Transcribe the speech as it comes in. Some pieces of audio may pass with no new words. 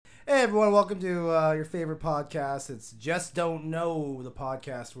Hey everyone, welcome to your favorite podcast. It's Just Don't Know, the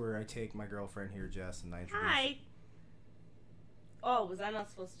podcast where I take my girlfriend here, Jess, and I introduce Hi. Oh, was I not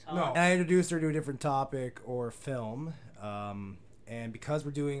supposed to talk? No, I introduced her to a different topic or film, and because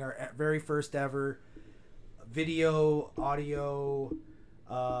we're doing our very first ever video, audio,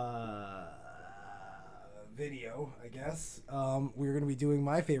 I guess, we're going to be doing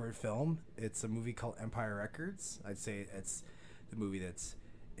my favorite film. It's a movie called Empire Records. I'd say it's the movie that's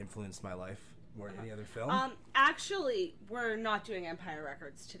influenced my life more than any other film. Actually, we're not doing Empire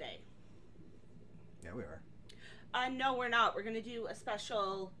Records today. Yeah, we are. No, we're not. We're going to do a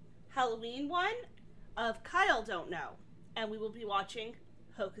special Halloween one of Kyle Don't Know. And we will be watching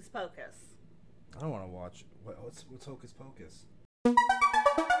Hocus Pocus. I don't want to watch. What's Hocus Pocus?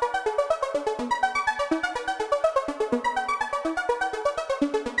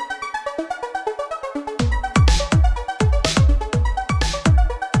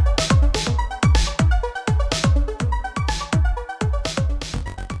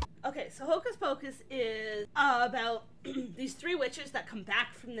 Okay, so Hocus Pocus is about these three witches that come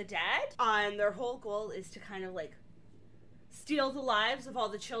back from the dead. And their whole goal is to kind of like steal the lives of all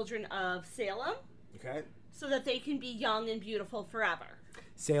the children of Salem. Okay. So that they can be young and beautiful forever.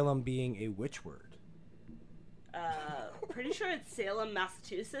 Salem being a witch word. Pretty sure it's Salem,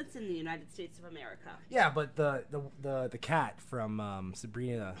 Massachusetts, in the United States of America. Yeah, but the cat from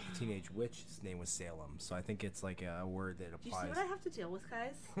Sabrina the Teenage Witch's name was Salem, so I think it's like a word that applies. Do you see what I have to deal with,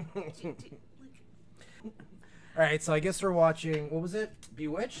 guys? All right, so I guess we're watching. What was it?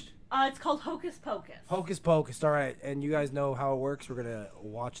 Bewitched. It's called Hocus Pocus. Hocus Pocus. All right, and you guys know how it works. We're gonna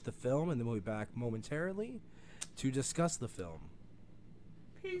watch the film, and then we'll be back momentarily to discuss the film.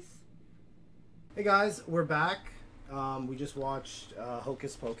 Peace. Hey guys, we're back. We just watched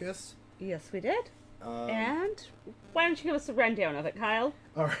Hocus Pocus. Yes, we did. And why don't you give us a rundown of it, Kyle?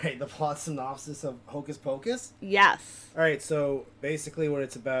 All right, the plot synopsis of Hocus Pocus. Yes. All right, so basically what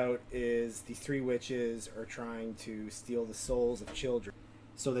it's about is the three witches are trying to steal the souls of children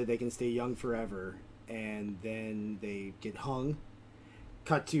so that they can stay young forever, and then they get hung.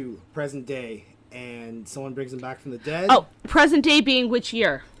 Cut to present day, and someone brings them back from the dead. Oh, present day being which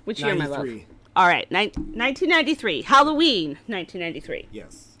year? Which year, my love? 93. All right, 1993. Halloween, 1993.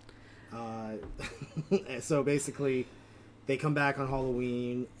 Yes. So basically, they come back on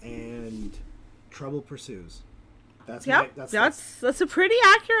Halloween, and trouble pursues. That's a pretty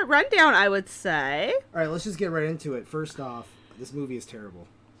accurate rundown, I would say. All right, let's just get right into it. First off, this movie is terrible.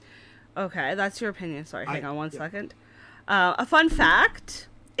 Okay, that's your opinion. Sorry, hang on one second. A fun fact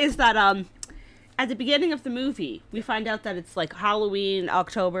is that at the beginning of the movie, we find out that it's like Halloween,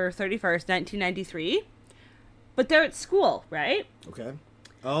 October 31st, 1993. But they're at school, right? Okay.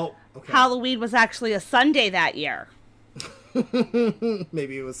 Oh, okay. Halloween was actually a Sunday that year.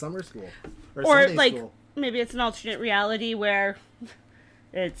 Maybe it was summer school. Or Sunday like, school. Maybe it's an alternate reality where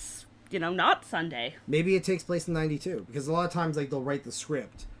it's, not Sunday. Maybe it takes place in 92. Because a lot of times, like, they'll write the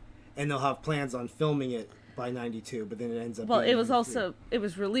script, and they'll have plans on filming it by 92, but then it ends up being it was 93. it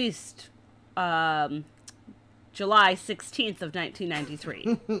was released July 16th of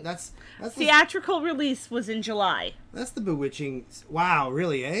 1993. that's theatrical release was in July. That's the bewitching. Wow,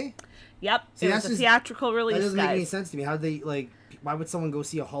 really, eh? Yep. See, it was a theatrical release. That doesn't guys. make any sense to me. How they why would someone go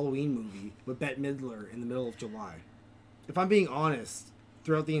see a Halloween movie with Bette Midler in the middle of July? If I'm being honest,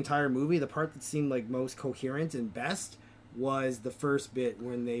 throughout the entire movie, the part that seemed like most coherent and best was the first bit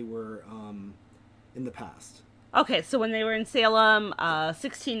when they were in the past. Okay, so when they were in Salem,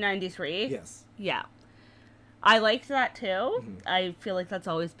 1693. Yes. Yeah. I liked that too. Mm-hmm. I feel like that's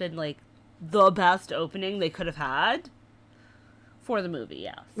always been like the best opening they could have had for the movie,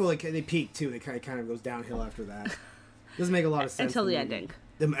 yeah. Well, like they peak too. They kind of goes downhill after that. Doesn't make a lot of sense. Until the ending.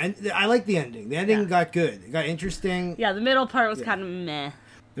 I like the ending. The ending got good. It got interesting. Yeah, the middle part was kind of meh.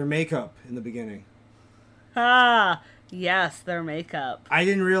 Their makeup in the beginning. Ah, yes, their makeup. I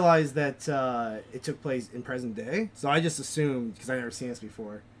didn't realize that it took place in present day, so I just assumed, because I've never seen this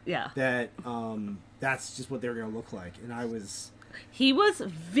before, that that's just what they were going to look like, and I was... He was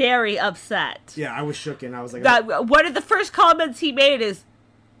very upset. Yeah, I was shook, and I was like... One of the first comments he made is,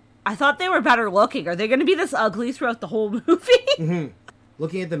 I thought they were better looking. Are they going to be this ugly throughout the whole movie? Mm-hmm.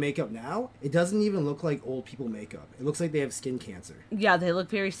 Looking at the makeup now, it doesn't even look like old people makeup. It looks like they have skin cancer. Yeah, they look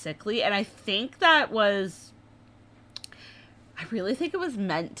very sickly, and I think that was... I really think it was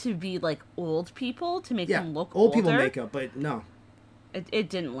meant to be, like, old people, to make them look older. Old people makeup, but no. It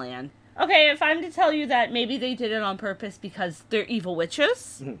didn't land. Okay, if I'm to tell you that maybe they did it on purpose because they're evil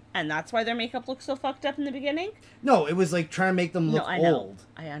witches, and that's why their makeup looks so fucked up in the beginning. No, it was like trying to make them look old.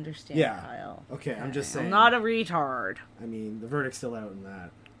 I understand, yeah. Kyle. Okay, I'm just saying. I'm not a retard. I mean, the verdict's still out in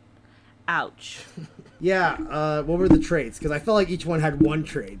that. Ouch. Yeah, what were the traits? Because I felt like each one had one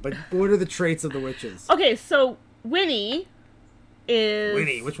trait, but what are the traits of the witches? Okay, so Winnie is...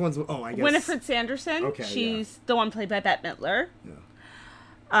 Winnie, which one's... Oh, I guess... Winifred Sanderson. Okay, She's the one played by Bette Midler.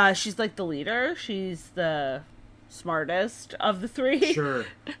 Yeah. She's like the leader. She's the smartest of the three. Sure.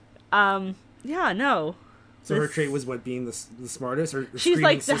 Yeah, no. So her trait was what, being the smartest? Or she's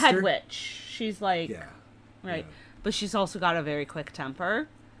like the sister? head witch. She's like... Yeah. Right. Yeah. But she's also got a very quick temper.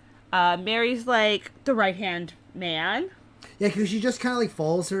 Mary's like the right-hand man. Yeah, because she just kind of like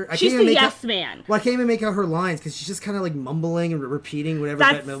follows her. She's the yes man. Well, I can't even make out her lines because she's just kind of like mumbling and repeating whatever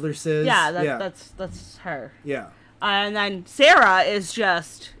Bette Midler says. Yeah, that's her. Yeah. And then Sarah is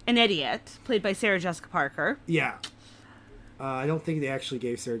just an idiot, played by Sarah Jessica Parker. Yeah. I don't think they actually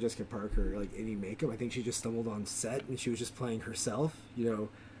gave Sarah Jessica Parker like any makeup. I think she just stumbled on set and she was just playing herself. You know,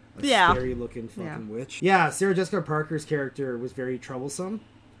 a scary looking fucking witch. Yeah, Sarah Jessica Parker's character was very troublesome.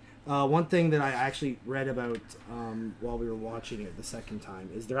 One thing that I actually read about while we were watching it the second time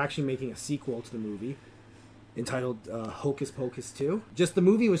is they're actually making a sequel to the movie entitled Hocus Pocus 2. Just the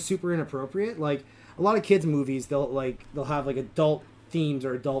movie was super inappropriate. Like a lot of kids movies, they'll have like adult themes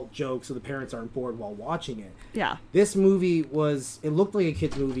or adult jokes so the parents aren't bored while watching it. Yeah. This movie it looked like a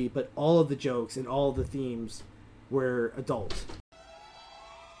kids movie, but all of the jokes and all of the themes were adult.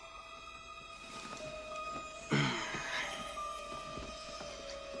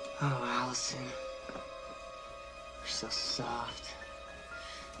 Oh, Allison. You're so soft.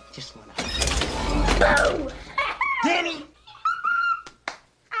 I just want to... No! Danny!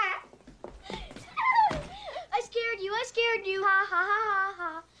 I scared you. Ha, ha, ha, ha,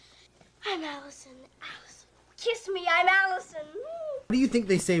 ha. I'm Allison. Allison. Kiss me, I'm Allison. What do you think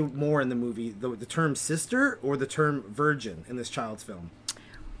they say more in the movie? The term sister or the term virgin in this child's film?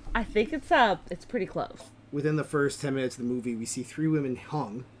 I think it's pretty close. Within the first 10 minutes of the movie, we see 3 women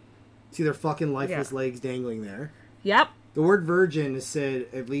hung. See their fucking lifeless legs dangling there. Yep. The word virgin is said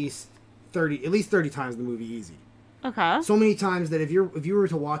at least 30 times in the movie easy. Okay. So many times that if you were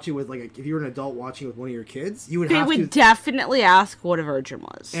to watch it with if you were an adult watching it with one of your kids, you would they have to... would definitely ask what a virgin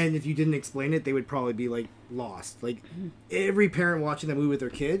was. And if you didn't explain it, they would probably be lost. Every parent watching that movie with their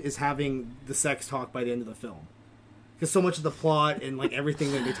kid is having the sex talk by the end of the film. Because so much of the plot and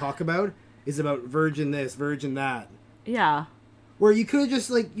everything that they talk about is about virgin this, virgin that. Yeah. Where you could have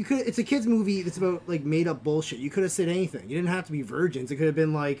just it's a kids movie that's about made up bullshit. You could have said anything. You didn't have to be virgins. It could have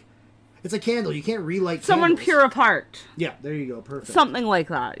been it's a candle. You can't relight someone candles. pure of heart. Yeah, there you go. Perfect. Something like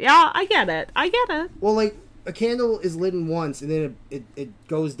that. Yeah, I get it. Well, a candle is lit once and then it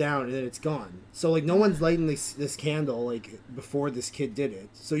goes down and then it's gone. So no one's lighting this candle before this kid did it.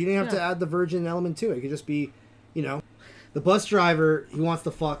 So you didn't have to add the virgin element to it. It could just be, the bus driver, he wants to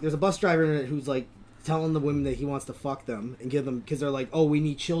fuck. There's a bus driver in it who's telling the women that he wants to fuck them and give them, because they're oh, we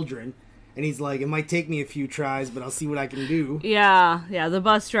need children. And he's it might take me a few tries, but I'll see what I can do. Yeah, the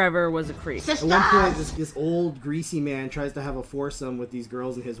bus driver was a creep. At one point, this old, greasy man tries to have a foursome with these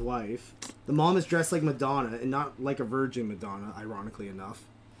girls and his wife. The mom is dressed like Madonna, and not like a virgin Madonna, ironically enough.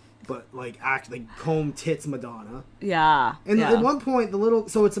 But, comb tits Madonna. Yeah. And at one point,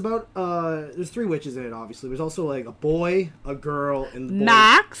 so it's about, there's 3 witches in it, obviously. There's also, a boy, a girl, and the boy.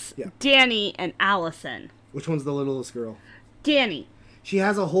 Max, Danny, and Allison. Which one's the littlest girl? Danny. She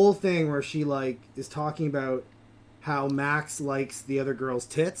has a whole thing where she, is talking about how Max likes the other girl's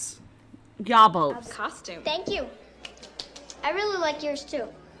tits. Yabos. Costume. Thank you. I really like yours, too.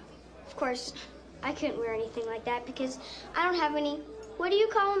 Of course, I couldn't wear anything like that because I don't have any... What do you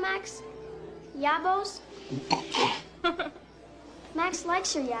call them, Max? Yabos? Max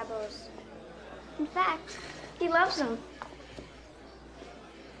likes her yabos. In fact, he loves them.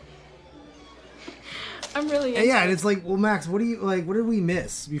 I'm really and and it's well, Max, what do you what did we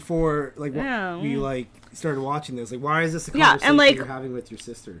miss before we started watching this? Why is this a conversation you're having with your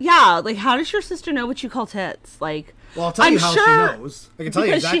sister? Yeah, how does your sister know what you call tits? Well, I'll tell you how she knows. I can tell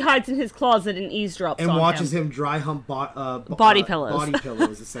you because she hides in his closet and eavesdrops and on watches him dry hump body pillows. Body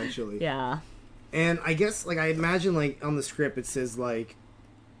pillows, essentially. Yeah. And I guess I imagine on the script it says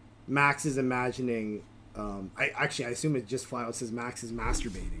Max is imagining. I assume it just flat out says Max is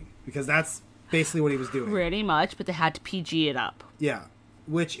masturbating because that's basically what he was doing. Pretty much, but they had to PG it up. Yeah.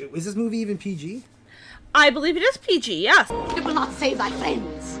 Which, is this movie even PG? I believe it is PG, yes. It will not save thy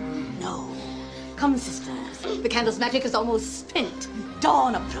friends. No. Come, sisters. The candle's magic is almost spent.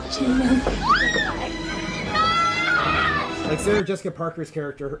 Dawn approaching. Sarah Jessica Parker's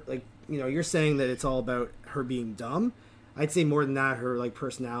character, you're saying that it's all about her being dumb. I'd say more than that, her,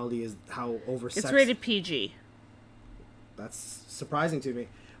 personality is how oversexed. It's rated PG. That's surprising to me.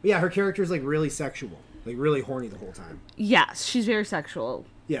 But yeah, her character is really sexual, really horny the whole time. Yes, she's very sexual.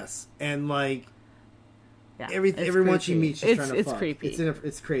 Yes, and like Yeah, everyone she meets, she's trying to it's fuck. Creepy.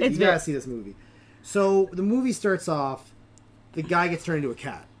 It's crazy. You gotta see this movie. So the movie starts off, the guy gets turned into a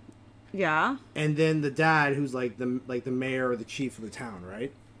cat. Yeah. And then the dad, who's like the mayor or the chief of the town,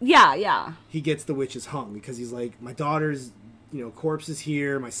 right? Yeah. He gets the witches hung because he's like, my daughter's, corpse is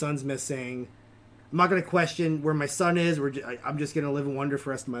here. My son's missing. I'm not gonna question where my son is. I'm just gonna live in wonder for the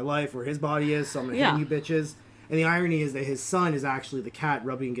rest of my life where his body is. So I'm gonna hang you bitches. And the irony is that his son is actually the cat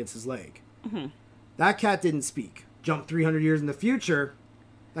rubbing against his leg. Mm-hmm. That cat didn't speak. Jump 300 years in the future,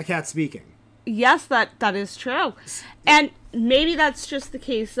 that cat's speaking. Yes, that is true. And maybe that's just the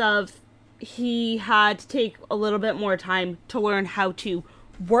case of he had to take a little bit more time to learn how to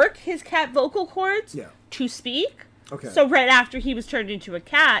work his cat vocal cords to speak. Okay. So right after he was turned into a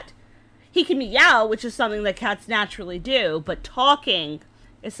cat, he can meow, which is something that cats naturally do, but talking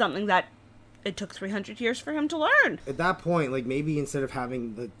is something that it took 300 years for him to learn. At that point, like, maybe instead of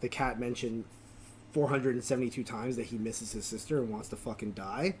having the cat mention 472 times that he misses his sister and wants to fucking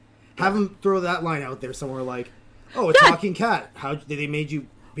die, have him throw that line out there somewhere like, oh, a talking cat. How did they made you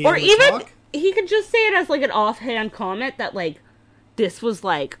be able to talk? He could just say it as like an offhand comment that like, this was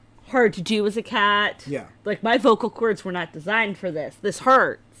like hard to do as a cat. Yeah. Like, my vocal cords were not designed for this. This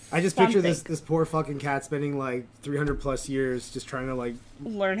hurts. I just picture this poor fucking cat spending like 300 plus years just trying to like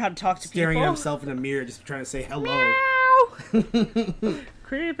learn how to talk to staring people. at himself in a mirror, just trying to say hello. Meow.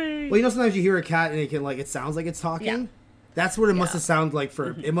 Creepy. Well, sometimes you hear a cat and it can it sounds like it's talking. Yeah. That's what it must have sounded like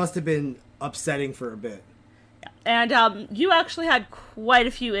for. It must have been upsetting for a bit. And you actually had quite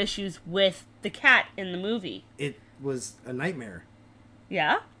a few issues with the cat in the movie. It was a nightmare.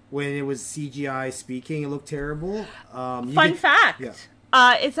 Yeah. When it was CGI speaking, it looked terrible. Fun fact. Yeah.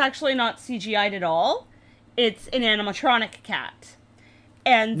 It's actually not CGI'd at all. It's an animatronic cat.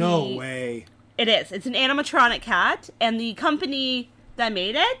 And no way. It is. It's an animatronic cat, and the company that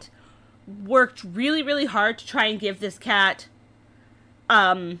made it worked really, really hard to try and give this cat,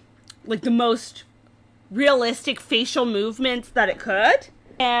 like the most realistic facial movements that it could.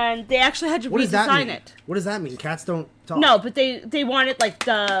 And they actually had to redesign it. What does that mean? Cats don't talk? No, but they wanted like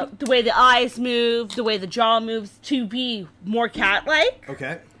the way the eyes move, the way the jaw moves to be more cat-like.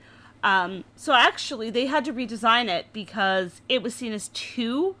 Okay. So actually, they had to redesign it because it was seen as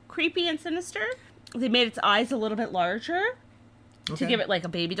too creepy and sinister. They made its eyes a little bit larger to give it like a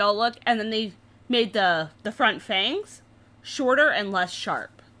baby doll look, and then they made the front fangs shorter and less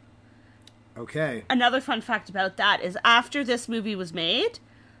sharp. Okay. Another fun fact about that is after this movie was made,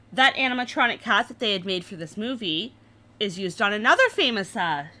 that animatronic cat that they had made for this movie is used on another famous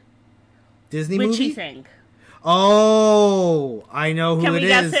Disney movie witchy thing. Oh, I know who it is.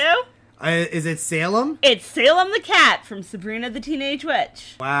 Can we guess who? Is it Salem? It's Salem the cat from Sabrina the Teenage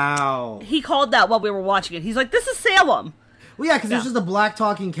Witch. Wow. He called that while we were watching it. He's like, this is Salem. Well, yeah, because there's just a black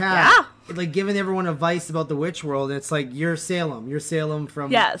talking cat. Yeah. Like, giving everyone advice about the witch world. And it's like, you're Salem. You're Salem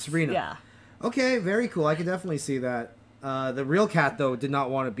from Sabrina. Yeah. Okay, very cool. I could definitely see that. The real cat, though, did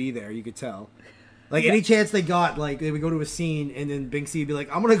not want to be there. You could tell. Like, any chance they got, like, they would go to a scene, and then Binksy would be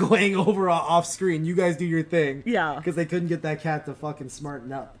like, I'm going to go hang over off screen. You guys do your thing. Yeah. Because they couldn't get that cat to fucking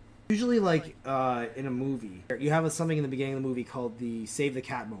smarten up. Usually, like, in a movie, you have something in the beginning of the movie called the save the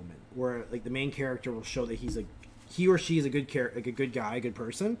cat moment, where, like, the main character will show that he or she is a good guy, a good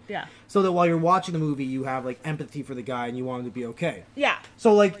person. Yeah. So that while you're watching the movie, you have, like, empathy for the guy, and you want him to be okay. Yeah.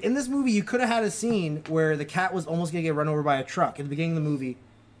 So, like, in this movie, you could have had a scene where the cat was almost going to get run over by a truck in the beginning of the movie,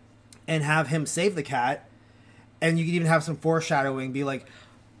 and have him save the cat, and you could even have some foreshadowing, be like,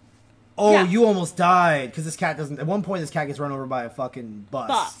 oh, you almost died, because this cat doesn't... At one point, this cat gets run over by a fucking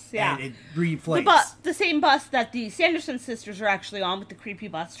bus. Yeah. And it reflates. The same bus that the Sanderson sisters are actually on with the creepy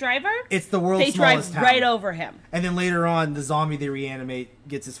bus driver. It's the world's smallest town. They drive right over him. And then later on, the zombie they reanimate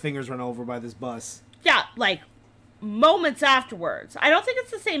gets his fingers run over by this bus. Yeah, like, moments afterwards. I don't think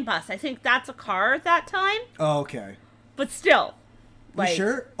it's the same bus. I think that's a car at that time. Oh, okay. But still... Like, you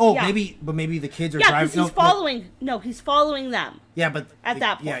sure? Oh, yeah. maybe the kids are driving. Yeah, because he's following them. Yeah, but at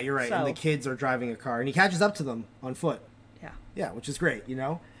that point, yeah, you're right. So. And the kids are driving a car, and he catches up to them on foot. Yeah, which is great.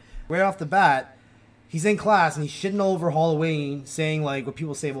 Right off the bat, he's in class and he's shitting all over Halloween, saying like what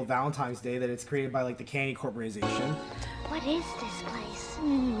people say about Valentine's Day, that it's created by like the Candy Corporation. What is this place?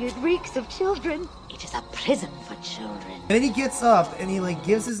 It reeks of children. It is a prison for children. And then he gets up and he like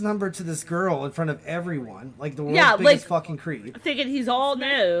gives his number to this girl in front of everyone, like the world's biggest fucking creep. Thinking he's all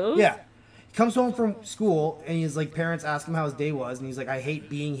new. Yeah. He comes home from school and he's like, parents ask him how his day was, and he's like, I hate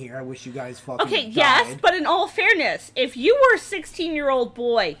being here. I wish you guys fucking died. Yes, but in all fairness, if you were a 16-year-old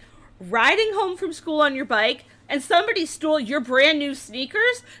boy riding home from school on your bike and somebody stole your brand new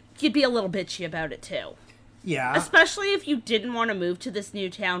sneakers, you'd be a little bitchy about it too. Yeah. Especially if you didn't want to move to this new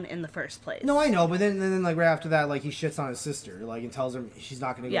town in the first place. No, I know, but then like right after that, like he shits on his sister, like and tells her she's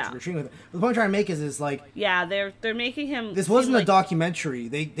not going to go to retreat with him. But the point I'm trying to make is like, yeah, they're making him. This wasn't a documentary.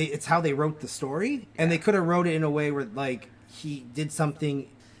 They it's how they wrote the story, and they could have wrote it in a way where like he did something.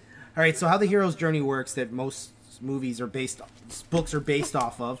 All right, so how the hero's journey works that most movies are books are based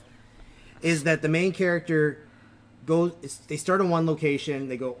off of, is that the main character they start in one location,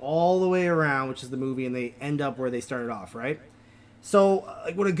 they go all the way around, which is the movie, and they end up where they started off, right? So,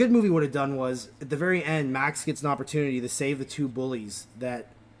 like, what a good movie would have done was, at the very end, Max gets an opportunity to save the two bullies that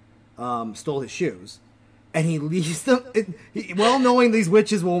stole his shoes. And he leaves them, well knowing these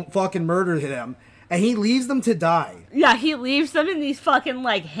witches will fucking murder him, and he leaves them to die. Yeah, he leaves them in these fucking,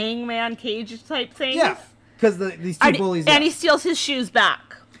 like, hangman cages type things. Yeah, because these two bullies... And he steals his shoes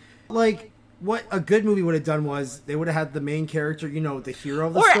back. Like... What a good movie would have done was they would have had the main character, you know, the hero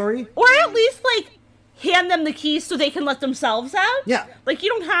of the story. Or at least, like, hand them the keys so they can let themselves out. Yeah. Like, you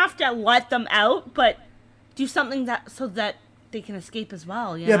don't have to let them out, but do something so that they can escape as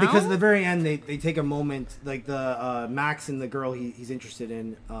well, you know? Because at the very end, they take a moment, like the Max and the girl he's interested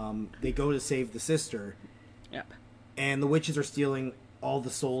in, they go to save the sister. Yep. And the witches are stealing all the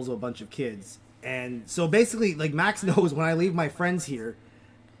souls of a bunch of kids. And so basically, like, Max knows when I leave my friends here...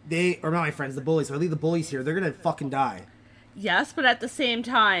 or not my friends, the bullies. So I leave the bullies here, they're gonna fucking die. Yes, but at the same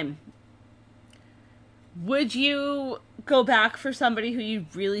time, would you go back for somebody who you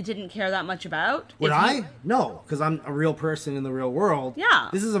really didn't care that much about? Would I? No, because I'm a real person in the real world. Yeah.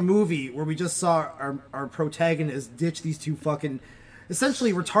 This is a movie where we just saw our protagonist ditch these two fucking,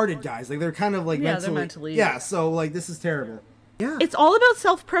 essentially retarded guys. Like, they're kind of like they're mentally. Yeah, so, like, this is terrible. Yeah. It's all about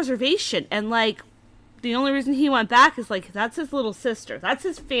self-preservation, and, like, the only reason he went back is, like, that's his little sister. That's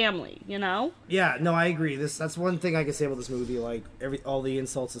his family, you know? Yeah, no, I agree. That's one thing I can say about this movie, like, all the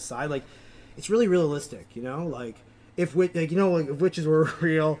insults aside, like, it's really realistic, you know? Like, if witches were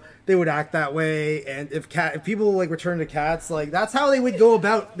real, they would act that way, and if people, like, return to cats, like, that's how they would go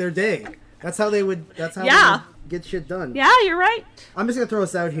about their day. That's how they would get shit done. Yeah, you're right. I'm just gonna throw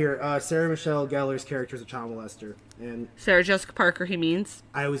this out here. Sarah Michelle Gellar's character is a child molester, and Sarah Jessica Parker, he means.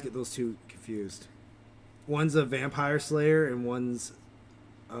 I always get those two confused. One's a vampire slayer, and one's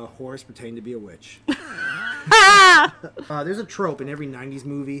a horse pretending to be a witch. There's a trope in every 90s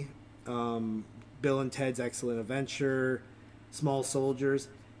movie. Bill and Ted's Excellent Adventure, Small Soldiers.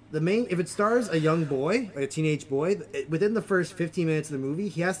 If it stars a young boy, like a teenage boy, within the first 15 minutes of the movie,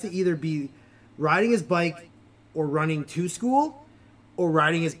 he has to either be riding his bike or running to school, or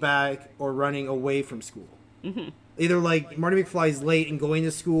riding his bike or running away from school. Mm-hmm. Either, like, Marty McFly's late and going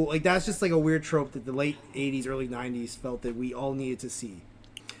to school. Like, that's just, like, a weird trope that the late 80s, early 90s felt that we all needed to see.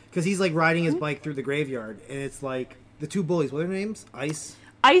 Because he's, like, riding his bike through the graveyard, and it's, like, the two bullies. What are their names? Ice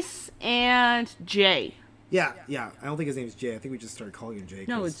and Jay. Yeah. I don't think his name's Jay. I think we just started calling him Jay.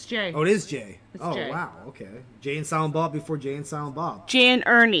 No, it's Jay. Oh, it is Jay. Jay. Wow. Okay. Jay and Silent Bob before Jay and Silent Bob. Jay and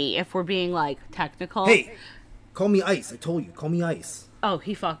Ernie, if we're being, like, technical. Hey, call me Ice. I told you. Call me Ice. Oh,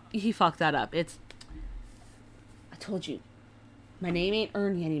 he fucked that up. I told you. My name ain't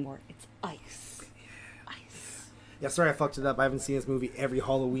Ernie anymore. It's Ice. Ice. Yeah, sorry I fucked it up. I haven't seen this movie every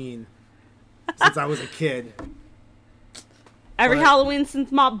Halloween since I was a kid. Every Halloween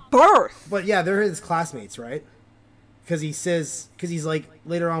since my birth. But yeah, they're his classmates, right? Because he's like,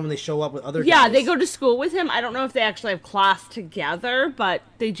 later on when they show up with other guys. They go to school with him. I don't know if they actually have class together, but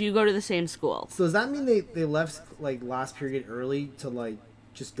they do go to the same school. So does that mean they left, like, last period early to, like,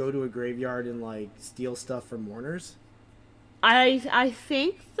 just go to a graveyard and, like, steal stuff from mourners? I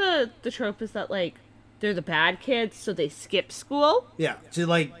think the trope is that, like, they're the bad kids, so they skip school. Yeah, to,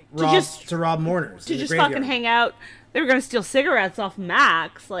 like, rob mourners. To just fucking hang out. They were gonna steal cigarettes off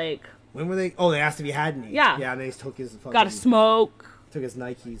Max, like... When were they? Oh, they asked if he had any. Yeah. Yeah, and they took his fucking... Got a smoke. Took his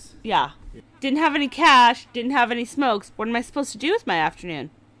Nikes. Yeah. Didn't have any cash, didn't have any smokes. What am I supposed to do with my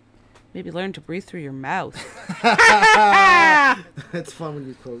afternoon? Maybe learn to breathe through your mouth. It's fun when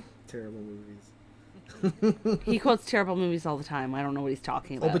you quote terrible movies. He quotes terrible movies all the time. I don't know what he's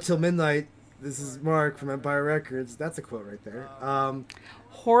talking about. Oh, but Till Midnight. This is Mark from Empire Records. That's a quote right there.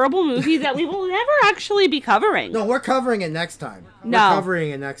 Horrible movie that we will never actually be covering. No, we're covering it next time. We're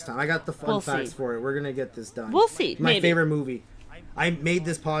covering it next time. I got the fun facts for it. We're going to get this done. We'll see. My favorite movie. I made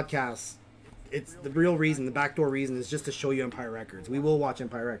this podcast. It's the real reason, the backdoor reason is just to show you Empire Records. We will watch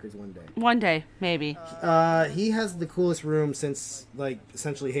Empire Records one day. One day, maybe. He has the coolest room since, like,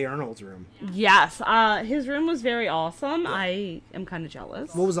 essentially Hey Arnold's room. Yes. His room was very awesome. I am kind of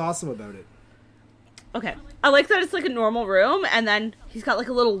jealous. What was awesome about it? Okay. I like that it's like a normal room, and then he's got like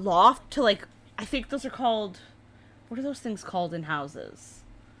a little loft to, like, I think those are called, what are those things called in houses?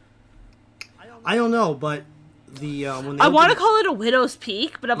 I don't know, but the when they I want to call it a widow's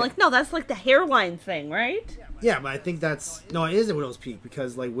peak, but I'm like, no, that's like the hairline thing, right? Yeah, but I think that's no, it is a widow's peak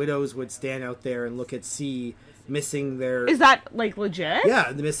because like widows would stand out there and look at sea, missing their. Is that like legit?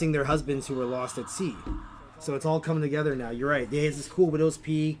 Yeah, missing their husbands who were lost at sea. So it's all coming together now. You're right. He has this cool widow's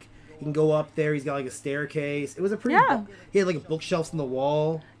peak. You can go up there. He's got like a staircase. It was a pretty. Yeah. He had like bookshelves on the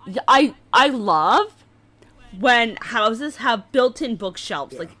wall. I love when houses have built-in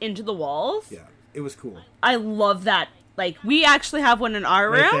bookshelves like into the walls. Yeah, it was cool. I love that. Like we actually have one in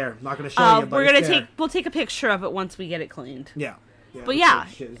our room. Right there. Not going to show you, but we're gonna it's there. we'll take a picture of it once we get it cleaned. Yeah. But yeah,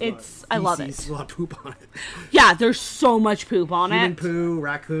 it's I love it. There's a lot of poop on it. Yeah, there's so much poop on Human it. poo,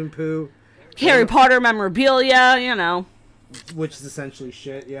 raccoon poo. Harry Potter memorabilia, you know. Which is essentially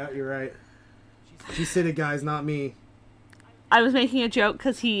shit. Yeah, you're right. She said it, guys, not me. I was making a joke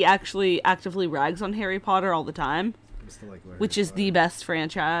because he actually actively rags on Harry Potter all the time, which is the best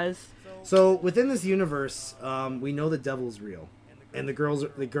franchise. So within this universe, we know the devil's real, and the girls.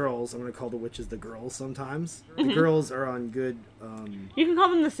 I'm going to call the witches the girls sometimes. The girls are on good. You can call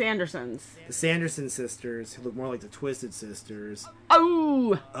them the Sandersons. The Sanderson sisters, who look more like the Twisted Sisters.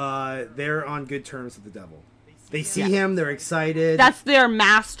 Oh, they're on good terms with the devil. They see him, they're excited. that's their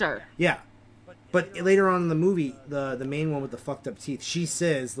master. Yeah. But later on in the movie, the main one with the fucked up teeth, she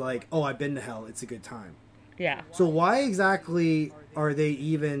says, like, oh, I've been to hell, it's a good time. Yeah. So why exactly are they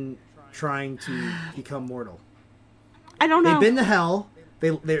even trying to become mortal? I don't know. They've been to hell,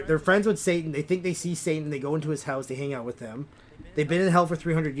 they're friends with Satan, they think they see Satan, they go into his house, they hang out with him. They've been in hell for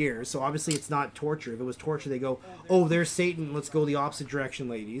 300 years, so obviously it's not torture. If it was torture, they go, oh, there's Satan, let's go the opposite direction,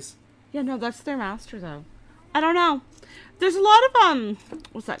 ladies. Yeah, no, that's their master, though. I don't know. There's a lot of,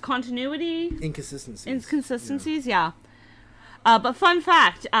 what's that, continuity? Inconsistencies. Yeah. But fun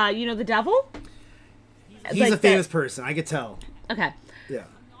fact, you know the devil? He's like a famous person, I could tell. Okay. Yeah.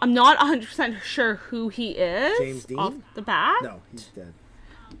 I'm not 100% sure who he is. James Dean? Off the bat. No, he's dead.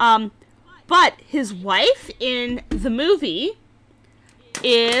 But his wife in the movie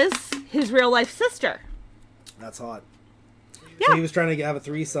is his real life sister. That's hot. Yeah. So he was trying to have a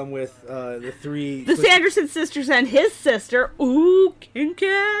threesome with the three... The Sanderson sisters and his sister. Ooh, kinky.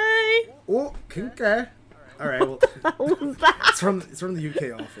 Oh, kinky. All right, well... What was that? It's from the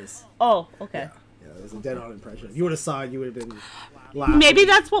UK office. Oh, okay. Yeah, it was a dead-on impression. If you would have saw it, you would have been laughing. Maybe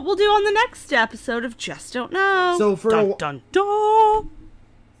that's what we'll do on the next episode of Just Don't Know. So for dun, dun.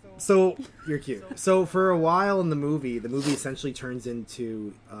 So, you're cute. So for a while in the movie essentially turns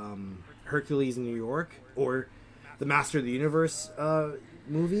into Hercules in New York, or the Master of the Universe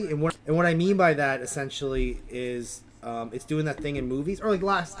movie. And what I mean by that essentially is it's doing that thing in movies, or like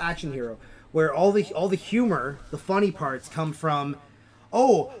Last Action Hero, where all the humor, the funny parts come from,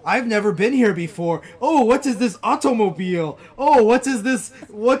 oh, I've never been here before. Oh, what is this automobile? Oh, what is this?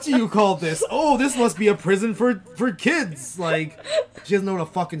 What do you call this? Oh, this must be a prison for kids. Like, she doesn't know what a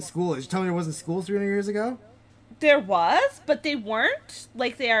fucking school is. You tell me there wasn't school 300 years ago? There was, but they weren't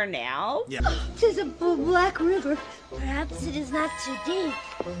like they are now. Yeah. 'Tis a black river. Perhaps it is not too deep.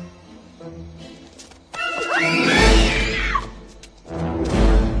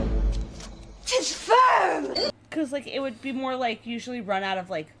 Tis firm! Because, like, it would be more, like, usually run out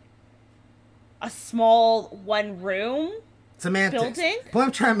of, like, a small one room Semantics. building. What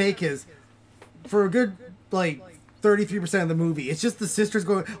I'm trying to make is, for a good, like, 33% of the movie, it's just the sisters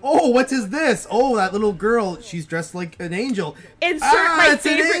going, oh, what is this? Oh, that little girl, she's dressed like an angel. Insert my it's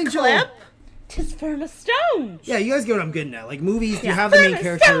an favorite angel. clip. 'Tis firm as stone. Yeah, you guys get what I'm getting at. Like, movies, you Yeah. have the main Firm as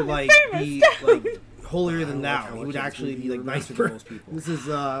character, stone, like, firm as be, stone. like, holier than thou. He would actually be, like, nicer to most people. This is,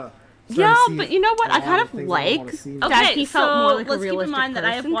 Yeah, but you know what? I kind of things I like wanna see. that he felt more like a let's keep in realistic mind that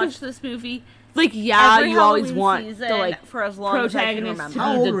I have person, 'cause, watched this movie like, yeah, every you always Halloween want season the, like, for as long as I can protagonist remember. to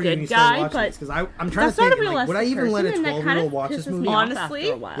How be old the were you when good you started guy, watching but this? Because I'm trying that's to not think, a like, would I realistic even let a person, and that 12-year-old kind of watch this pisses movie? me off Honestly,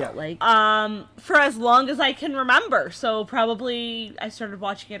 after a while. Yeah. Like, for as long as I can remember. So probably I started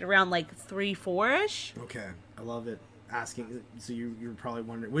watching it around like 3-4ish. Okay, I love it. Asking, so you're probably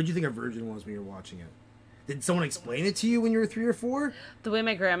wondering, what did you think a virgin was when you were watching it? Did someone explain it to you when you were 3 or 4? The way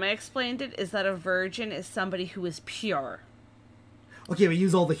my grandma explained it is that a virgin is somebody who is pure. Okay, but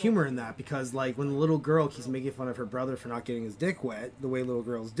use all the humor in that, because, like, when the little girl keeps making fun of her brother for not getting his dick wet, the way little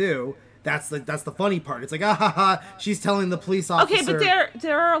girls do, that's the funny part. It's like, ah ha ha, she's telling the police officer. Okay, but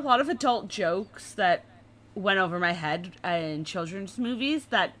there are a lot of adult jokes that went over my head in children's movies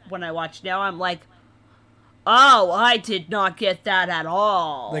that when I watch now, I'm like, oh, I did not get that at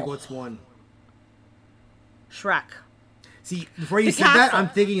all. Like, what's one? Shrek. See, before you The said that, castle. I'm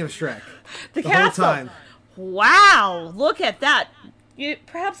thinking of Shrek. The whole castle. time. Wow, look at that.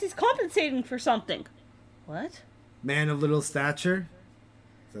 Perhaps he's compensating for something. What? Man of little stature.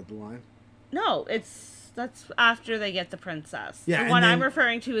 Is that the line? No, that's after they get the princess. Yeah, the and one then- I'm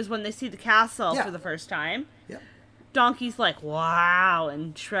referring to is when they see the castle Yeah. for the first time. Yeah. Donkey's like, wow,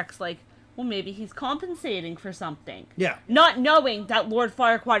 and Shrek's like, well, maybe he's compensating for something. Yeah. Not knowing that Lord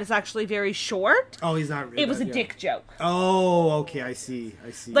Farquaad is actually very short. Oh, he's not. It was a yeah. dick joke. Oh, okay. I see.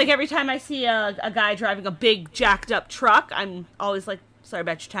 Like, every time I see a guy driving a big, jacked up truck, I'm always like, sorry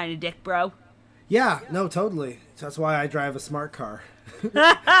about your tiny dick, bro. Yeah. No, totally. That's why I drive a smart car.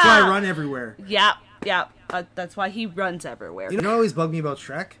 That's why I run everywhere. Yeah. That's why he runs everywhere. You know what always bugged me about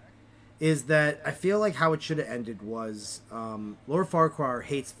Shrek? Is that I feel like how it should have ended was Lord Farquaad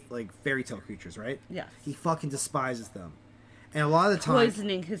hates like fairy tale creatures, right? Yes. He fucking despises them, and a lot of the time,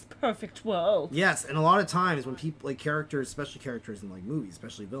 Poisoning his perfect world. yes, and a lot of times when people like characters, especially characters in like movies,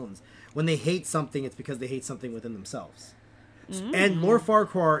 especially villains, when they hate something, it's because they hate something within themselves. And Lord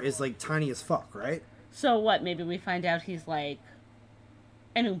Farquaad is like tiny as fuck, right? So what? Maybe we find out he's like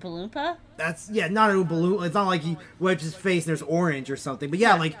an Oompa Loompa? That's not an Oompa Loompa. It's not like he wipes his face and there's orange or something. But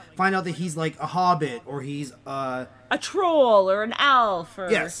yeah, like find out that he's like a hobbit or he's A troll or an elf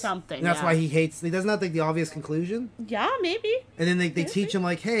or something. And that's why he hates. He doesn't have like the obvious conclusion. Yeah, maybe. And then they teach him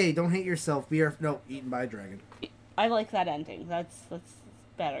like, hey, don't hate yourself. Eaten by a dragon. I like that ending. That's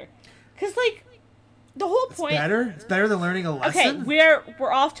better. Because like the whole point. Better. It's better than learning a lesson. Okay,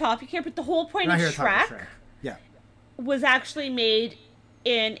 we're off topic here, but the whole point We're of not here to talk about Shrek Yeah. was actually made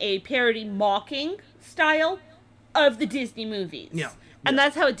in a parody mocking style of the Disney movies. Yeah. And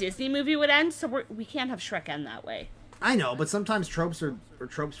that's how a Disney movie would end, so we can't have Shrek end that way. I know, but sometimes tropes are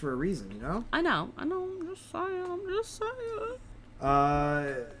tropes for a reason, you know? I know. I'm just saying.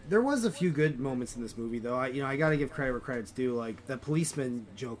 There was a few good moments in this movie, though. I gotta give credit where credit's due. Like, the policeman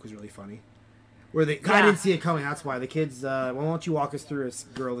joke was really funny. I didn't see it coming, that's why. The kids, why don't you walk us through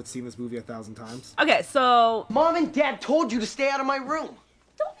a girl that's seen this movie 1,000 times? Okay, so... Mom and Dad told you to stay out of my room.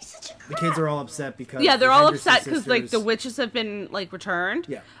 Don't be such a crap. The kids are all upset because... Yeah, they're the all Henderson upset because, like, the sisters- witches have been, like, returned.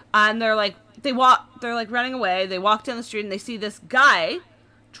 Yeah. And they're, like, they're, like, running away. They walk down the street and they see this guy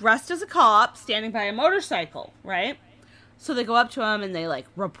dressed as a cop standing by a motorcycle, right? So they go up to him and they, like,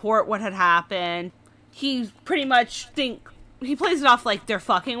 report what had happened. He pretty much he plays it off like they're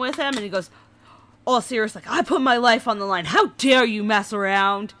fucking with him, and he goes, all serious, like, I put my life on the line. How dare you mess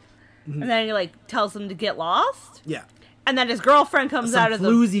around? And then he, like, tells them to get lost. Yeah. And then his girlfriend comes out of the...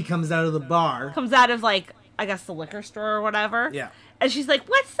 floozy comes out of the bar. Comes out of, like, I guess the liquor store or whatever. Yeah. And she's like,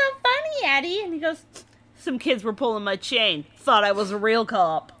 what's so funny, Eddie? And he goes, some kids were pulling my chain. Thought I was a real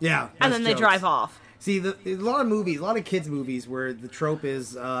cop. Yeah. And that's then they jokes. drive off. See, there's a lot of kids' movies where the trope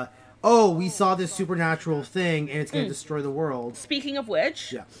is, we saw this supernatural thing and it's going to destroy the world. Speaking of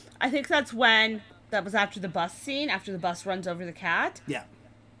which, Yeah. I think that was after the bus scene, after the bus runs over the cat. Yeah.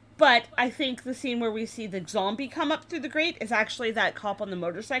 But I think the scene where we see the zombie come up through the grate is actually that cop on the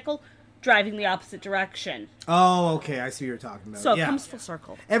motorcycle driving the opposite direction. Oh, okay. I see what you're talking about. So it yeah. comes full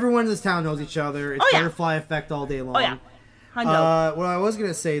circle. Everyone in this town knows each other. It's Oh, yeah. butterfly effect all day long. Oh, yeah. I know. What I was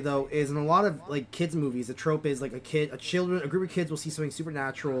gonna say though is in a lot of like kids movies, the trope is like a group of kids will see something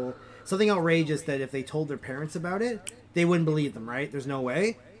supernatural, something outrageous that if they told their parents about it, they wouldn't believe them. Right? There's no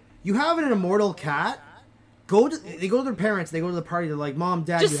way. You have an immortal cat. They go to their parents. They go to the party. They're like, Mom,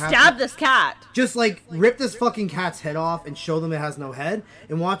 Dad, Just you have stab to this cat. just like rip this fucking cat's head off and show them it has no head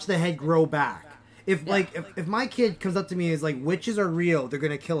and watch the head grow back. If my kid comes up to me and is like, witches are real, they're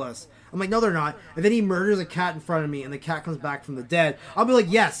gonna kill us. I'm like, no, they're not. And then he murders a cat in front of me and the cat comes back from the dead. I'll be like,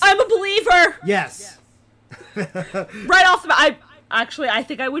 yes. I'm a believer. Yes. Right off the bat, I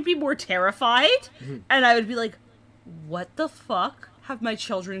think I would be more terrified, and I would be like, what the fuck have my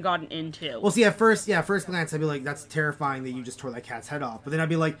children gotten into? Well, see, at first glance, I'd be like, that's terrifying that you just tore that cat's head off. But then I'd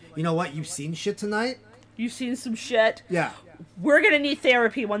be like, you know what? You've seen shit tonight? You've seen some shit. Yeah. We're gonna need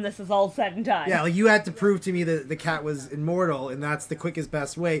therapy when this is all said and done. Yeah, like you had to prove to me that the cat was immortal, and that's the quickest,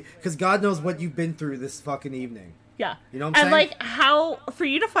 best way, because God knows what you've been through this fucking evening. Yeah. You know what I'm and saying? like, how for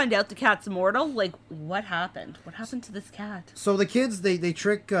you to find out the cat's immortal? Like, what happened? What happened to this cat? So the kids, they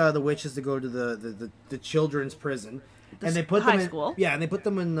trick the witches to go to the children's prison, and they put high them in school. Yeah, and they put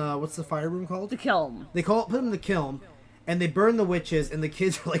them in what's the fire room called? The kiln. Put them in the kiln, and they burn the witches, and the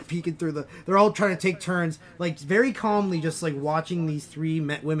kids are like peeking through they're all trying to take turns, like very calmly, just like watching these three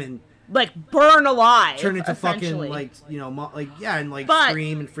women Like, burn alive. turn into fucking essentially. like and like But-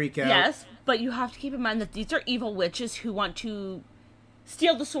 scream and freak out. Yes, but you have to keep in mind that these are evil witches who want to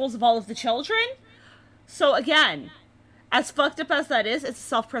steal the souls of all of the children. So again, as fucked up as that is, it's a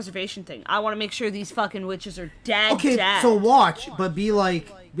self-preservation thing. I want to make sure these fucking witches are dead. Okay, dead. so watch, but be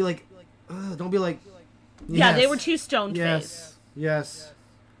like, don't be like. Yeah, they yes, were too stone-faced. Yes,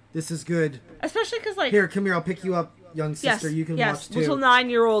 this is good. Especially because, like, Here, come here. I'll pick you up. young sister, you can watch too. Little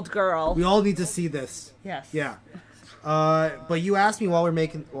 9-year-old girl. We all need to see this. Yes. Yeah. But you asked me while we were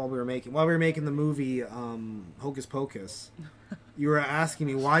making the movie Hocus Pocus. You were asking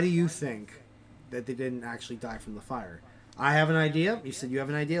me, why do you think that they didn't actually die from the fire? I have an idea. You said you have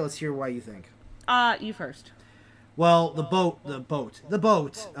an idea. Let's hear why you think. You first. Well, the book. They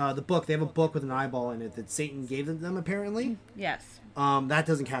have a book with an eyeball in it that Satan gave them apparently. Yes. That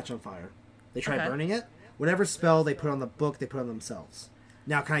doesn't catch on fire. They try burning it. Whatever spell they put on the book, they put on themselves.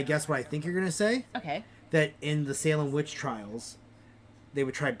 Now, can I guess what I think you're gonna say? Okay. That in the Salem witch trials, they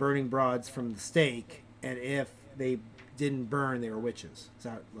would try burning broads from the stake, and if they didn't burn, they were witches. Is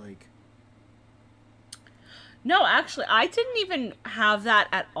that like? No, actually, I didn't even have that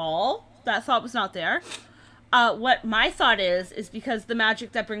at all. That thought was not there. What my thought is because the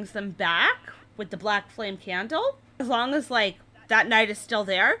magic that brings them back with the black flame candle, as long as, like, that night is still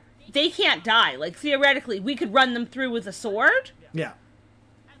there, they can't die. Like, theoretically, we could run them through with a sword. Yeah.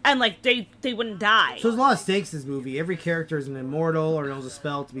 And, like, they wouldn't die. So there's a lot of stakes in this movie. Every character is an immortal or knows a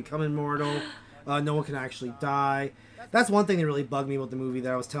spell to become immortal. No one can actually die. That's one thing that really bugged me about the movie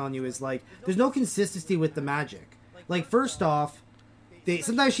that I was telling you is, like, there's no consistency with the magic. Like, first off,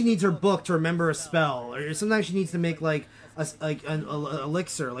 sometimes she needs her book to remember a spell, or sometimes she needs to make, like, an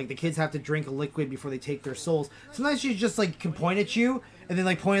elixir. Like, the kids have to drink a liquid before they take their souls. Sometimes she just, like, can point at you, and then,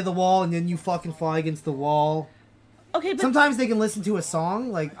 like, point at the wall, and then you fucking fly against the wall. Okay, but sometimes they can listen to a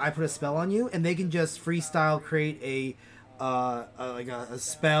song, like, I put a spell on you, and they can just freestyle create a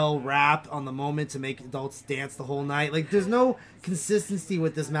spell rap on the moment to make adults dance the whole night. Like, there's no consistency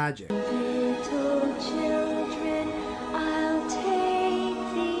with this magic. Little children, I'll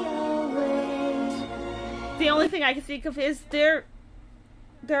take thee away. the only thing I can think of is there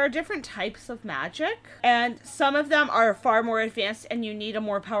are different types of magic, and some of them are far more advanced, and you need a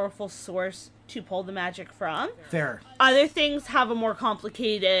more powerful source to pull the magic from. Fair. Other things have a more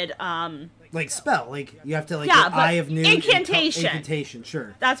complicated, like spell, like you have to like yeah, the Eye of Newt. Incantation. Incantation,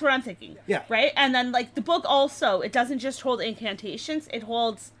 sure. That's what I'm thinking. Yeah. Right? And then, like, the book also, it doesn't just hold incantations, it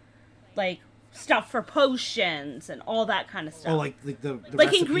holds, like, stuff for potions and all that kind of stuff. Oh, like the like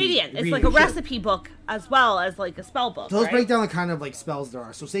recipe, ingredient. It's like a recipe book as well as like a spell book. So let's right? break down the kind of like spells there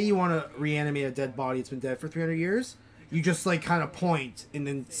are. So say you want to reanimate a dead body that's been dead for 300 years. You just like kind of point and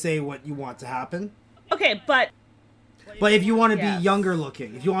then say what you want to happen. Okay, but if you want to be younger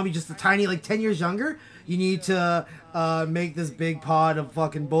looking, if you want to be just a tiny, like 10 years younger, you need to make this big pot of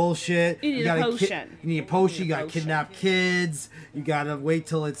fucking bullshit. You need a potion. You need a potion. You gotta kidnap kids. You gotta wait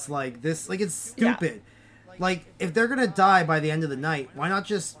till it's like this. Like, it's stupid. Yeah. Like, if they're gonna die by the end of the night, why not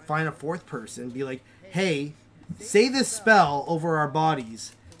just find a fourth person and be like, hey, say this spell over our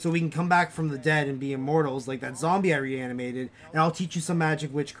bodies so we can come back from the dead and be immortals like that zombie I reanimated, and I'll teach you some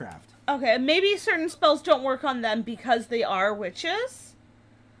magic witchcraft. Okay, maybe certain spells don't work on them because they are witches.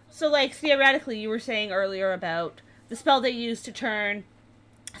 So, like, theoretically, you were saying earlier about the spell they used to turn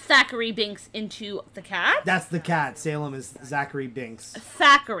Thackeray Binks into the cat. That's the cat. Salem is Zachary Binks.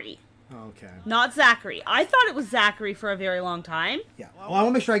 Thackeray. Oh, okay. Not Zachary. I thought it was Zachary for a very long time. Yeah. Well, I want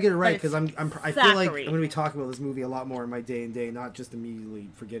to make sure I get it right because I feel like I'm Thackeray. going to be talking about this movie a lot more in my day and day, not just immediately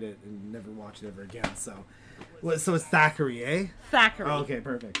forget it and never watch it ever again. So it's Thackeray, eh? Thackeray. Oh, okay,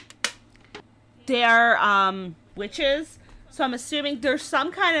 perfect. They're witches, so I'm assuming there's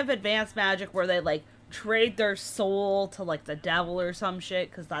some kind of advanced magic where they like trade their soul to like the devil or some shit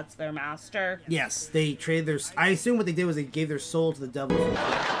because that's their master. Yes, they trade their. I assume what they did was they gave their soul to the devil.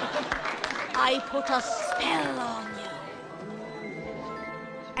 I put a spell on you,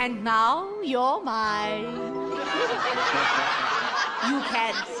 and now you're mine. You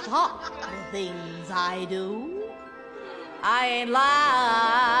can't stop the things I do. I ain't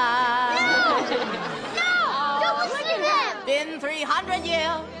lying. No! Don't listen to them! Been 300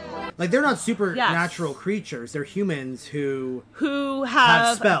 years. Like, they're not supernatural creatures. They're humans who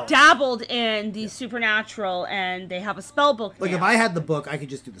have spells. dabbled in the supernatural, and they have a spell book. Like, now. if I had the book, I could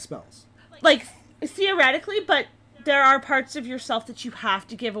just do the spells. Like, theoretically, but there are parts of yourself that you have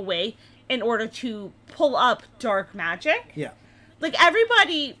to give away in order to pull up dark magic. Yeah. Like,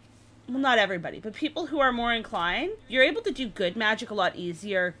 everybody, well, not everybody, but people who are more inclined, you're able to do good magic a lot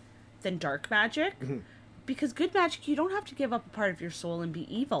easier than dark magic. Mm-hmm. Because good magic, you don't have to give up a part of your soul and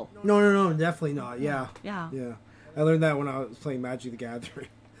be evil. No, definitely not. Yeah. Yeah. Yeah. I learned that when I was playing Magic the Gathering.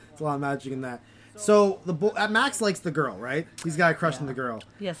 There's a lot of magic in that. So, Max likes the girl, right? He's got a crush on the girl.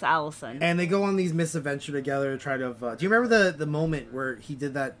 Yes, Allison. And they go on these misadventure together to try to... do you remember the moment where he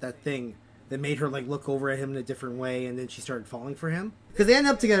did that thing that made her like look over at him in a different way, and then she started falling for him? Because they end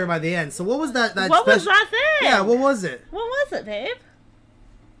up together by the end. So what was that what was that thing? Yeah, what was it? What was it, babe?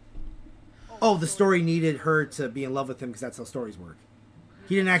 oh, the story needed her to be in love with him because that's how stories work.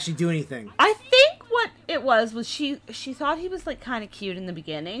 He didn't actually do anything. I think what it was she thought he was like kind of cute in the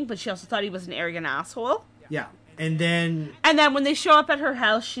beginning, but she also thought he was an arrogant asshole. Yeah. And then when they show up at her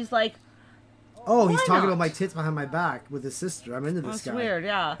house, she's like, oh, he's talking not? about my tits behind my back with his sister. I'm into this that's guy. weird,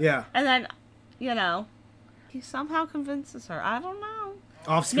 yeah. Yeah. And then, he somehow convinces her. I don't know.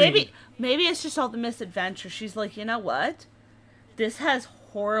 Off screen. Maybe it's just all the misadventure. She's like, you know what? This has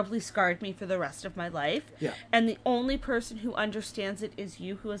horribly scarred me for the rest of my life. Yeah. And the only person who understands it is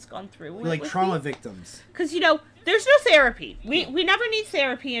you, who has gone through it. We're like trauma victims. Because, there's no therapy. We never need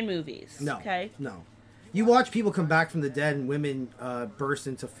therapy in movies. No. Okay? No. You watch people come back from the dead and women burst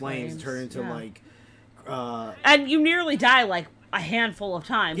into flames and turn into and you nearly die like a handful of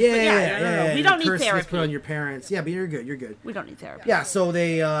times. Yeah, but no. We don't need curse therapy. gets put on your parents. Yeah, but you're good. We don't need therapy. Yeah, so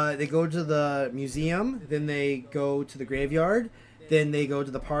they go to the museum, then they go to the graveyard, then they go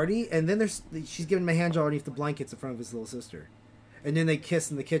to the party, and then she's giving him a hand job underneath the blankets in front of his little sister. And then they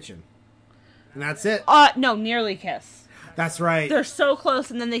kiss in the kitchen. And that's it. No, nearly kiss. That's right. They're so close,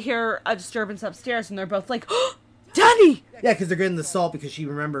 and then they hear a disturbance upstairs, and they're both like, oh, Daddy! Yeah, because they're getting the salt because she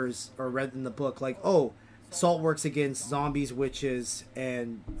remembers, or read in the book, like, oh, salt works against zombies, witches,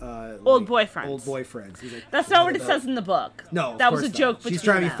 and old boyfriends. Old boyfriends. He's like, that's not what it says in the book. No, that was a joke between She's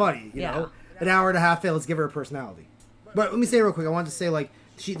trying to be them. funny, you know? An hour and a half in, let's give her a personality. But let me say real quick, I wanted to say, like,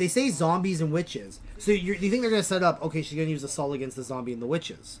 they say zombies and witches. So you think they're going to set up, okay, she's going to use the salt against the zombie and the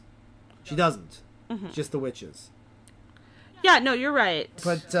witches. She doesn't. Mm-hmm. Just the witches. Yeah, no, you're right.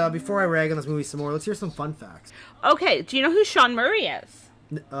 But before I rag on this movie some more, let's hear some fun facts. Okay, do you know who Sean Murray is?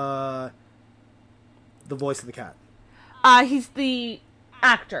 The voice of the cat. He's the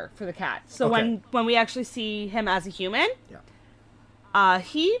actor for the cat. So Okay. when we actually see him as a human,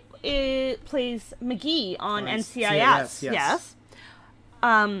 he plays McGee on NCIS. Yes.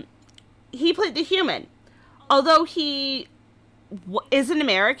 He played the human. Although he is an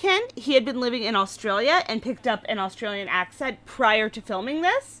American, he had been living in Australia and picked up an Australian accent prior to filming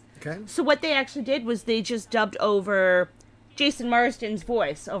this. Okay. So what they actually did was they just dubbed over Jason Marsden's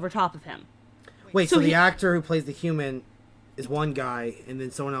voice over top of him. Wait, so the actor who plays the human is one guy, and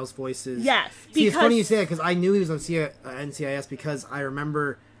then someone else voices... Yes. See, it's funny you say that, because I knew he was on NCIS, because I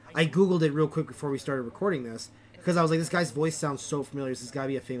remember... I Googled it real quick before we started recording this, because I was like, this guy's voice sounds so familiar, this has got to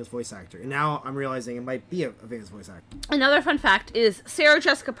be a famous voice actor. And now I'm realizing it might be a famous voice actor. Another fun fact is Sarah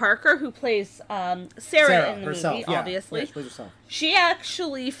Jessica Parker, who plays Sarah in the herself, movie, yeah. obviously. Yeah, she plays herself. She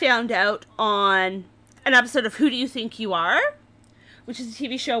actually found out on an episode of Who Do You Think You Are? Which is a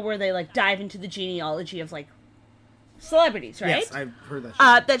TV show where they, like, dive into the genealogy of, like, celebrities, right? Yes, I've heard that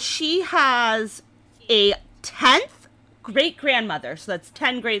show. That she has a 10th great-grandmother. So that's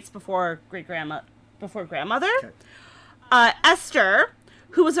 10 greats before grandmother. Okay. Esther,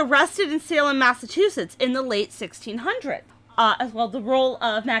 who was arrested in Salem, Massachusetts in the late 1600s. As well, the role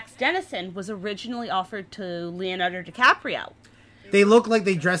of Max Dennison was originally offered to Leonardo DiCaprio. They look like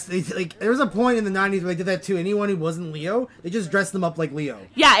they dressed... there was a point in the 90s where they did that too. Anyone who wasn't Leo, they just dressed them up like Leo.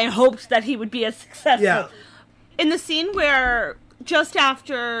 Yeah, in hopes that he would be as successful. Yeah. In the scene where, just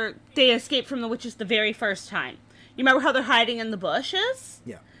after they escape from the witches the very first time, you remember how they're hiding in the bushes?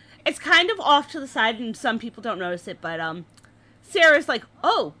 Yeah. It's kind of off to the side, and some people don't notice it, but Sarah's like,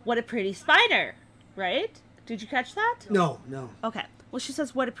 oh, what a pretty spider, right? Did you catch that? No. Okay. Well, she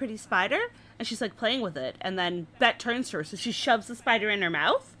says, what a pretty spider, and she's, like, playing with it, and then Bet turns to her, so she shoves the spider in her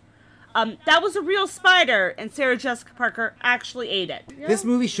mouth. That was a real spider, and Sarah Jessica Parker actually ate it. This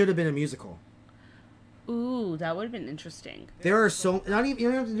movie should have been a musical. Ooh, that would have been interesting. There are so... Not even... You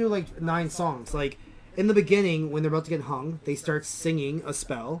don't have to do, like, 9 songs. Like, in the beginning, when they're about to get hung, they start singing a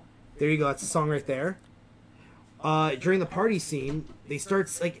spell. There you go, that's a song right there. During the party scene, they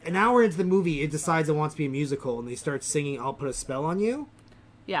start, like, an hour into the movie, it decides it wants to be a musical, and they start singing I'll Put a Spell on You.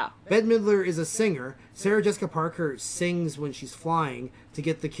 Yeah. Bette Midler is a singer. Sarah Jessica Parker sings when she's flying to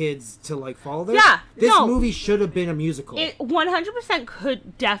get the kids to, like, follow them. Yeah, This movie should have been a musical. It 100%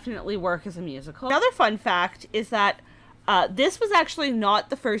 could definitely work as a musical. Another fun fact is that this was actually not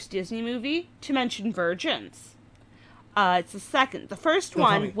the first Disney movie to mention virgins. It's the second. The first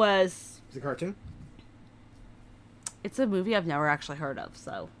one was... Is it a cartoon? It's a movie I've never actually heard of,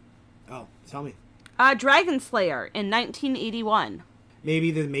 so... Oh, tell me. Dragon Slayer in 1981.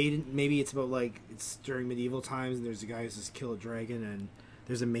 Maybe the maiden. Maybe it's about, like, it's during medieval times, and there's a guy who's just killed a dragon, and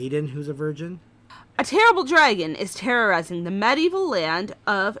there's a maiden who's a virgin. A terrible dragon is terrorizing the medieval land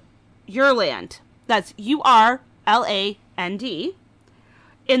of Urland. That's Urland.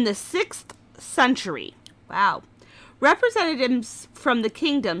 In the 6th century. Wow. Representatives from the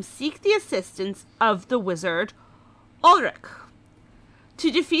kingdom seek the assistance of the wizard Ulrich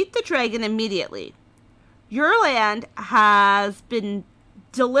To defeat the dragon immediately, your land has been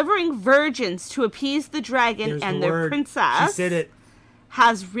delivering virgins to appease the dragon. There's and the their word. princess. She said it.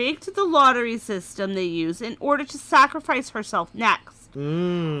 Has rigged the lottery system they use in order to sacrifice herself next.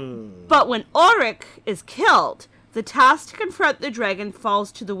 But when Ulrich is killed, the task to confront the dragon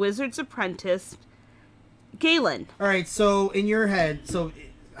falls to the wizard's apprentice, Galen. All right, so in your head,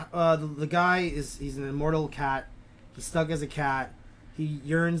 the guy he's an immortal cat. He's stuck as a cat. He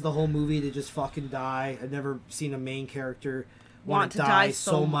yearns the whole movie to just fucking die. I've never seen a main character want to die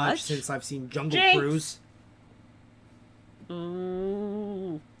so much since I've seen Jungle Jinx. Cruise.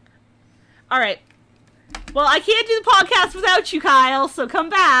 Ooh. All right. Well, I can't do the podcast without you, Kyle, so come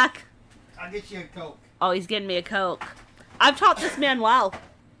back. I'll get you a Coke. Oh, he's getting me a Coke. I've taught this man well.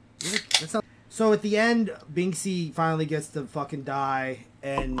 So at the end, Binksy finally gets to fucking die,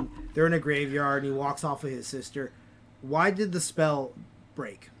 and they're in a graveyard, and he walks off with his sister. Why did the spell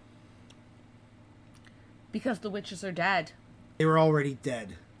break? Because the witches are dead. They were already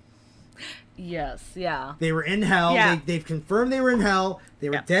dead. Yes, yeah. They were in hell. Yeah. They've confirmed they were in hell. They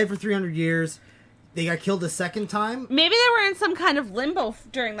were dead for 300 years. They got killed a second time. Maybe they were in some kind of limbo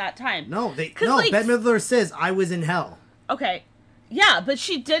during that time. No, Like, Bette Midler says, I was in hell. Okay. Yeah, but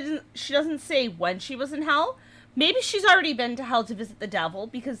she doesn't say when she was in hell. Maybe she's already been to hell to visit the devil,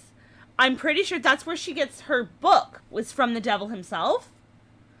 because I'm pretty sure that's where she gets her book, was from the devil himself.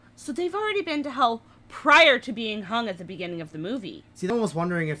 So they've already been to hell prior to being hung at the beginning of the movie. See, I'm almost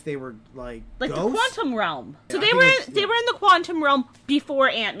wondering if they were like Like ghosts? the quantum realm. So Yeah, they were in the quantum realm before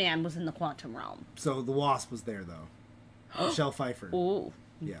Ant-Man was in the quantum realm. So the Wasp was there, though. Michelle Pfeiffer. Ooh,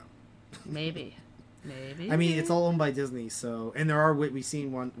 Yeah. maybe. I mean, it's all owned by Disney, so... And there are... We've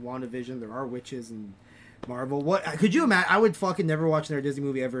seen WandaVision. There are witches and Marvel. What... Could you imagine? I would fucking never watch another Disney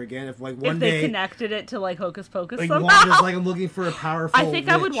movie ever again if, like, one if they day... connected it to, like, Hocus Pocus like, somehow. Wanda's like, I'm looking for a powerful I think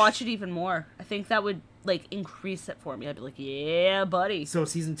I would witch. watch it even more. I think that would, like, increase it for me. I'd be like, yeah, buddy. So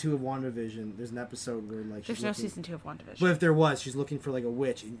season 2 of WandaVision, there's an episode where, like... There's she's no looking... season 2 of WandaVision. But if there was, she's looking for, like, a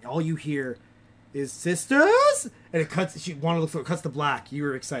witch, and all you hear is sisters, and it cuts... Wanda looks... It cuts to black. You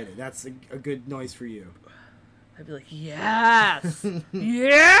were excited. That's a good noise for you. I'd be like, yes! I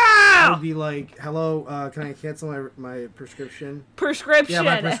yeah! would be like, hello, can I cancel my prescription? Prescription.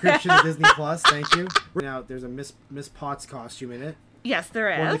 Yeah, my prescription to Disney Plus, thank you. Now, there's a Miss Potts costume in it. Yes,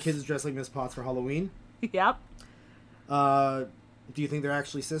 there is. One of the kids is dressed like Miss Potts for Halloween. Yep. Do you think they're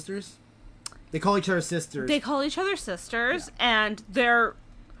actually sisters? They call each other sisters. They call each other sisters, and they're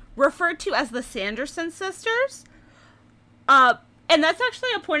referred to as the Sanderson sisters. And that's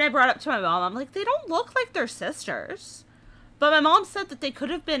actually a point I brought up to my mom. I'm like, they don't look like they're sisters. But my mom said that they could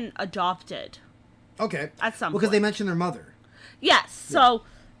have been adopted. Okay. At some because point. they mention their mother. Yes, so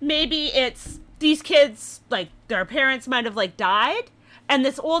maybe it's these kids, like, their parents might have, like, died, and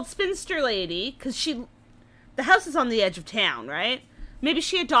this old spinster lady, because the house is on the edge of town, right? Maybe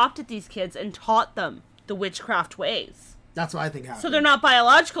she adopted these kids and taught them the witchcraft ways. That's what I think happened. So they're not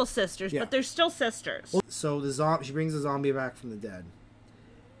biological sisters, Yeah. but they're still sisters. So she brings the zombie back from the dead.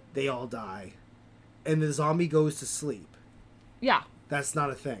 They all die. And the zombie goes to sleep. Yeah. That's not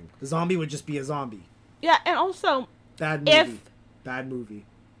a thing. The zombie would just be a zombie. Yeah, and also, Bad movie. if, Bad movie.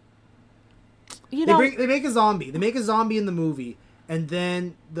 you know... They make a zombie. They make a zombie in the movie, and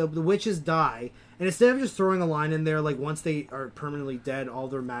then the witches die. And instead of just throwing a line in there, like, once they are permanently dead, all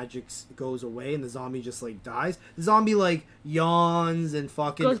their magic goes away, and the zombie just, like, dies. The zombie, like, yawns and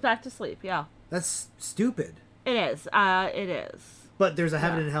fucking... goes back to sleep, yeah. That's stupid. It is. It is. But there's a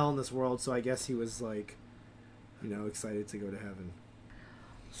heaven Yeah. and hell in this world, so I guess he was, like, excited to go to heaven.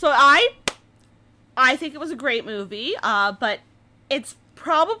 So I think it was a great movie, but it's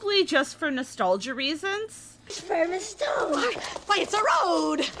probably just for nostalgia reasons. Spermistone. Why, it's a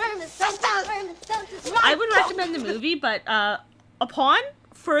road! Spermistone. I would recommend the movie, but upon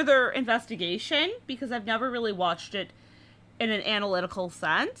further investigation, because I've never really watched it in an analytical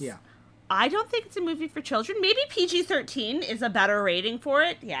sense, Yeah. I don't think it's a movie for children. Maybe PG-13 is a better rating for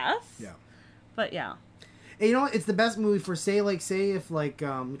it, yes. Yeah. But yeah. And you know what? It's the best movie for, say if, like,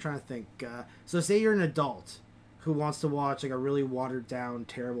 I'm trying to think. So say you're an adult who wants to watch, like, a really watered-down,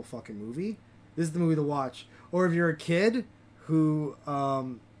 terrible fucking movie. This is the movie to watch. Or if you're a kid who,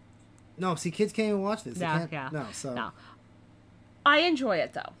 no, see, kids can't even watch this. They can't, No, so. No. I enjoy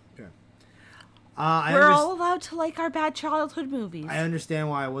it, though. Okay. We're all allowed to like our bad childhood movies. I understand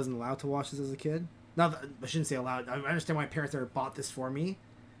why I wasn't allowed to watch this as a kid. Not that, I shouldn't say allowed. I understand why parents ever bought this for me.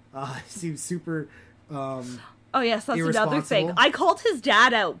 It seems super... Oh, yes, that's another thing. irresponsible. I called his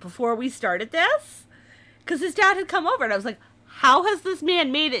dad out before we started this, because his dad had come over, and I was like, how has this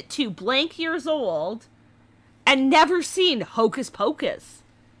man made it to blank years old and never seen Hocus Pocus.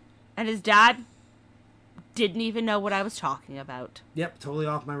 And his dad didn't even know what I was talking about. Yep, totally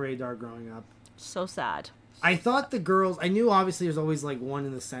off my radar growing up. So sad. I thought the girls... I knew obviously there's always like one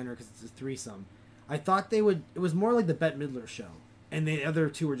in the center because it's a threesome. I thought they would... It was more like the Bette Midler show. And the other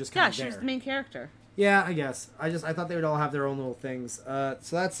two were just kind of there. Yeah, she was the main character. Yeah, I guess. I thought they would all have their own little things. So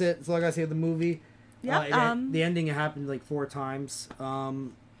that's it. That's all I gotta say of the movie. Yeah. The ending happened like 4 times.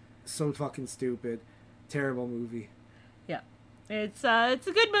 So fucking stupid. Terrible movie. Yeah. It's a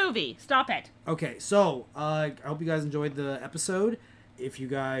good movie. Stop it. Okay, so I hope you guys enjoyed the episode. If you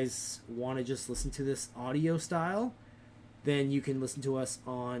guys want to just listen to this audio style, then you can listen to us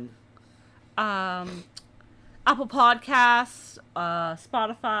on Apple Podcasts,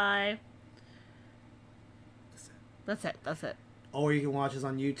 Spotify. That's it. Or you can watch us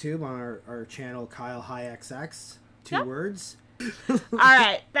on YouTube on our channel Kyle High XX. 2 words. All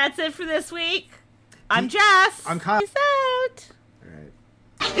right, that's it for this week. I'm Jess. I'm Kyle. Peace out. All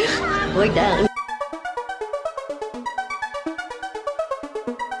right. We're done.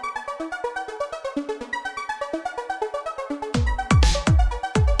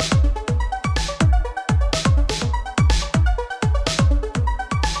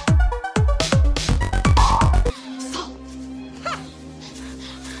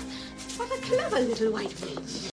 What a clever little white witch.